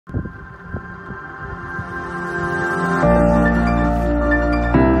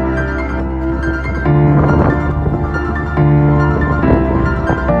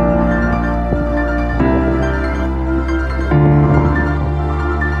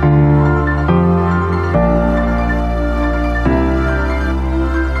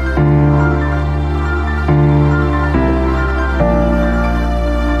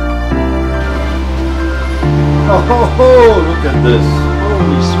Oh, look at this.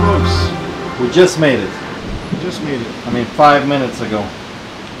 Holy smokes. We just made it. Just made it. I mean, 5 minutes ago.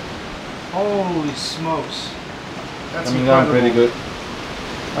 Holy smokes. That's Coming down incredible. pretty good.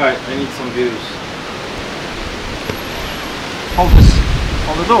 Alright, I need some views. Hold this.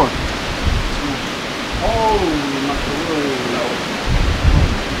 Hold the door. Holy mackerel.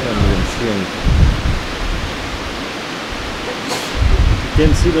 I can't even see anything. You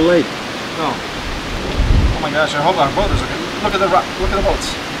can't see the lake. No. Oh my gosh, I hope our boat is okay. Look at the rock. Look at the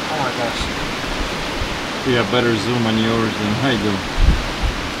boats. Oh my gosh. You have better zoom on yours than I do.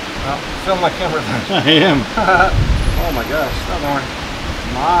 Well, film my camera then. I am. Oh my gosh. Don't worry.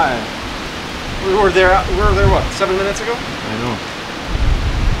 My. We were there what, 7 minutes ago? I know.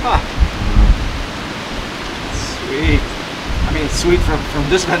 Huh. Sweet. I mean, sweet from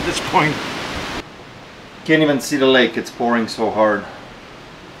this vantage point. Can't even see the lake, it's pouring so hard.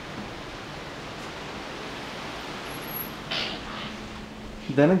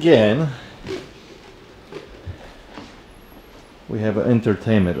 Then again, we have an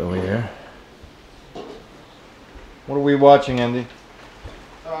entertainment over here. What are we watching, Andy?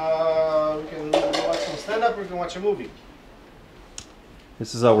 We can watch some stand-up or we can watch a movie.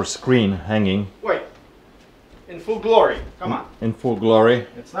 This is our screen hanging Wait. In full glory. Come on. in full glory.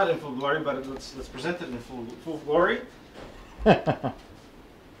 It's not in full glory, but let's present it in full glory. There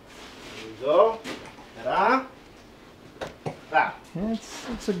we go. Ta-da. Ah.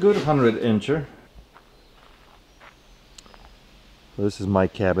 It's a good 100-incher. So this is my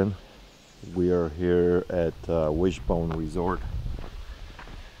cabin. We are here at Wishbone Resort.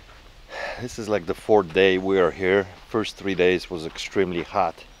 This is like the 4th day we are here. First 3 days was extremely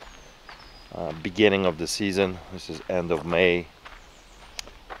hot. Beginning of the season. This is end of May.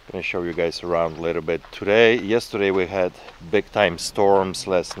 Gonna show you guys around a little bit. Yesterday we had big time storms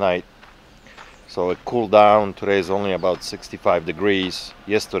last night. So it cooled down. Today is only about 65 degrees.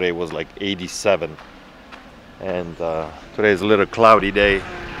 Yesterday was like 87. And today is a little cloudy day.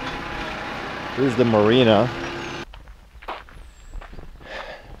 Here's the marina.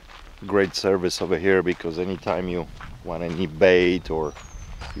 Great service over here because anytime you want any bait or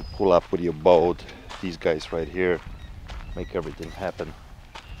you pull up with your boat, these guys right here make everything happen.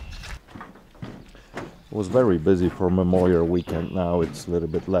 It was very busy for Memorial Weekend. Now it's a little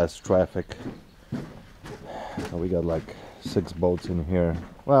bit less traffic. So we got like 6 boats in here.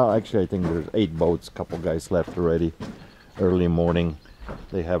 Well, actually I think there's 8 boats. Couple guys left already. Early morning.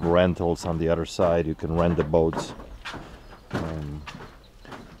 They have rentals on the other side. You can rent the boats.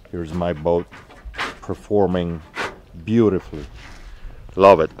 Here's my boat performing beautifully.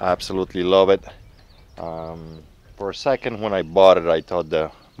 Love it, absolutely love it. For a second when I bought it, I thought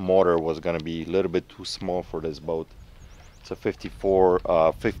the motor was gonna be a little bit too small for this boat. It's a 50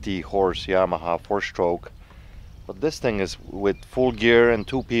 horse Yamaha 4-stroke, but this thing is with full gear and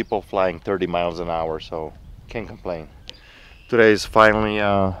 2 people flying 30 miles an hour, so can't complain. Today is finally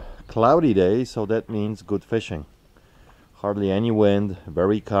a cloudy day, so that means good fishing. Hardly any wind,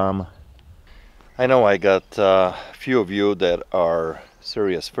 very calm. I know I got a few of you that are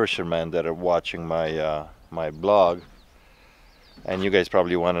serious fishermen that are watching my my blog, and you guys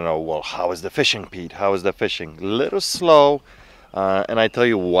probably want to know, well, how is the fishing, Pete? How is the fishing? A little slow, and I tell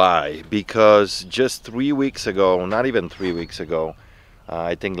you why. Because just 3 weeks ago, not even 3 weeks ago,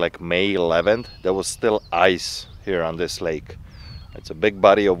 I think like May 11th, there was still ice here on this lake. It's a big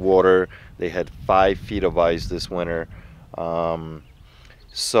body of water. They had 5 feet of ice this winter.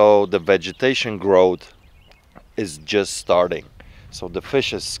 So the vegetation growth is just starting. So the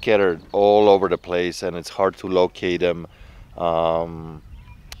fish is scattered all over the place and it's hard to locate them.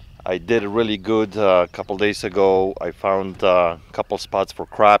 I did really good a couple days ago. I found a couple spots for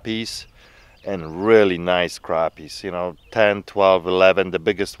crappies and really nice crappies, you know, 10, 12, 11. The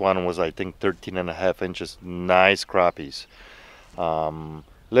biggest one was I think 13.5 inches. Nice crappies.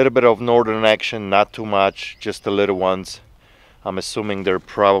 Little bit of northern action, not too much, just the little ones. I'm assuming they're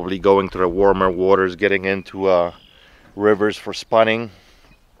probably going to the warmer waters, getting into rivers for spawning.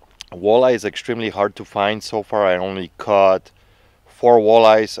 Walleye is extremely hard to find. So far I only caught 4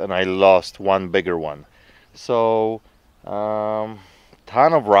 walleyes and I lost 1 bigger one. So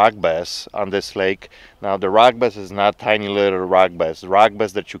ton of rock bass on this lake. Now the rock bass is not tiny little rock bass. The rock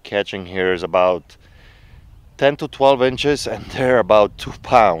bass that you're catching here is about 10 to 12 inches and they're about 2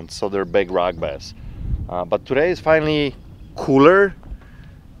 pounds, so they're big rock bass. But today is finally cooler,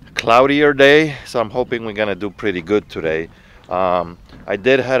 cloudier day, so I'm hoping we're gonna do pretty good today. I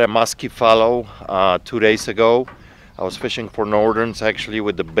did had a musky fallow 2 days ago. I was fishing for northerns actually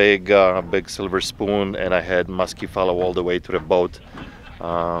with the big silver spoon, and I had musky fallow all the way to the boat.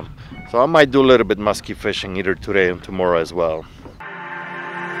 So I might do a little bit musky fishing either today and tomorrow as well.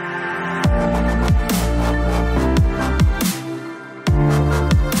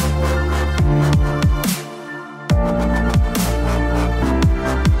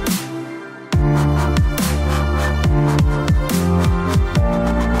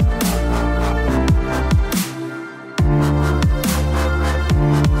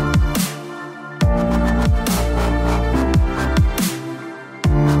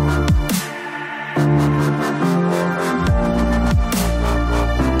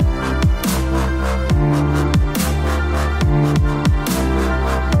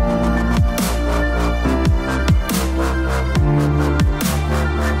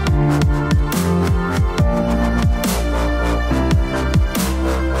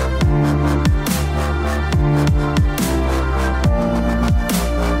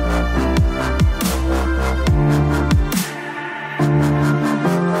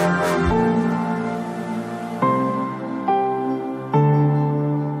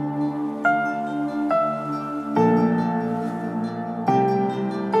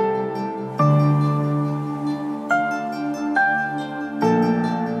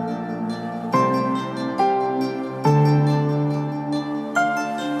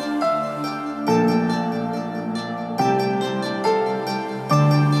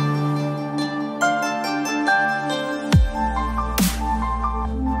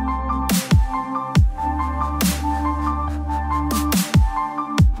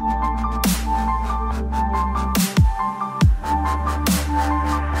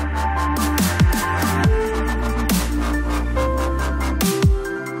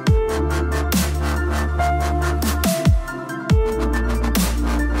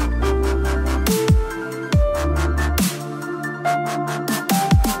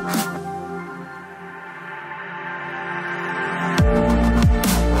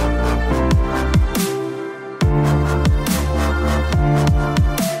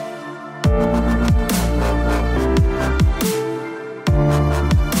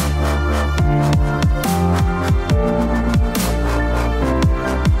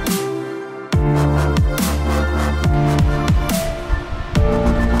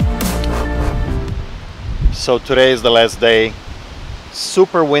 So today is the last day.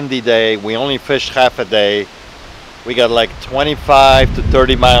 Super windy day. We only fished half a day. We got like 25 to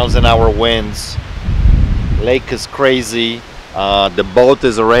 30 miles an hour winds. Lake is crazy. The boat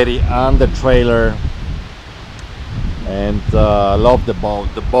is already on the trailer, and I love the boat.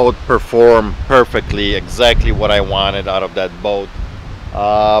 The boat performed perfectly, exactly what I wanted out of that boat.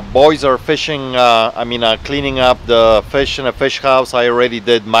 Boys are fishing, cleaning up the fish in a fish house. I already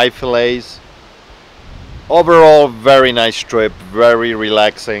did my fillets. Overall, very nice trip, very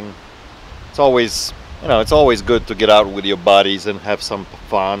relaxing. It's always, it's always good to get out with your buddies and have some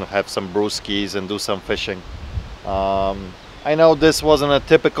fun, have some brewskis and do some fishing. I know this wasn't a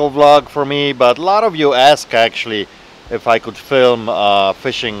typical vlog for me, but a lot of you ask actually if I could film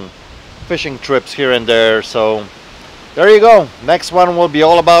fishing trips here and there. So there you go. Next one will be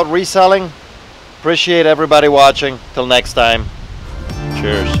all about reselling. Appreciate everybody watching. Till next time.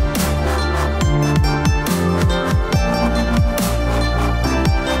 Cheers.